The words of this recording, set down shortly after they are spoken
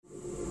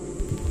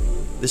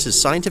This is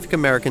Scientific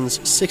American's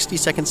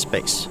 60-Second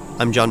Space.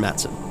 I'm John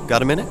Matson.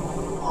 Got a minute?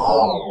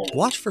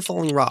 Watch for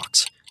falling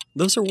rocks.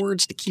 Those are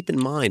words to keep in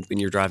mind when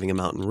you're driving a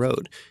mountain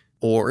road.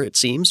 Or, it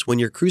seems, when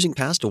you're cruising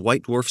past a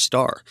white dwarf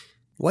star.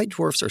 White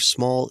dwarfs are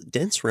small,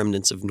 dense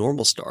remnants of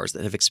normal stars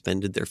that have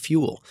expended their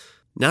fuel.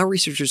 Now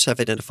researchers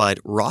have identified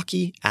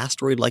rocky,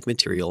 asteroid-like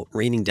material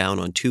raining down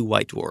on two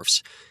white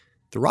dwarfs.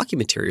 The rocky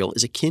material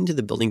is akin to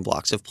the building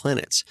blocks of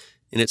planets,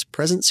 and its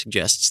presence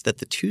suggests that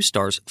the two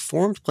stars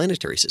formed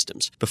planetary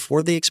systems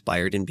before they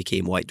expired and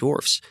became white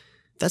dwarfs.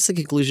 That's the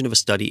conclusion of a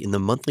study in the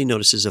monthly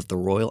notices of the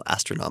Royal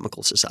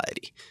Astronomical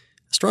Society.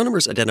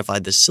 Astronomers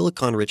identified the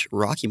silicon-rich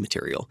rocky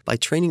material by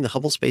training the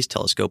Hubble Space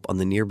Telescope on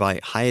the nearby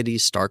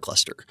Hyades star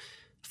cluster.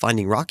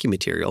 Finding rocky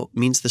material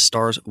means the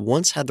stars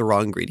once had the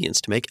raw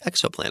ingredients to make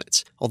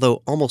exoplanets,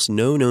 although almost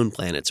no known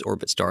planets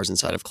orbit stars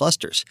inside of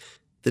clusters.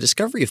 The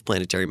discovery of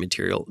planetary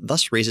material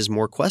thus raises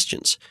more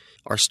questions.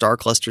 Are star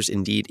clusters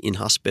indeed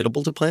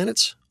inhospitable to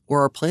planets?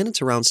 Or are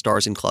planets around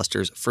stars in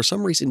clusters for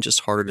some reason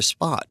just harder to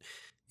spot?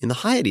 In the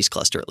Hyades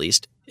cluster, at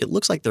least, it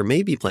looks like there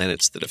may be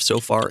planets that have so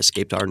far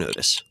escaped our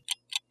notice.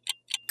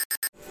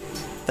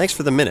 Thanks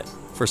for the minute.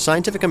 For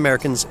Scientific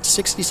American's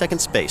 60-Second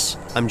Space,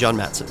 I'm John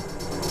Matson.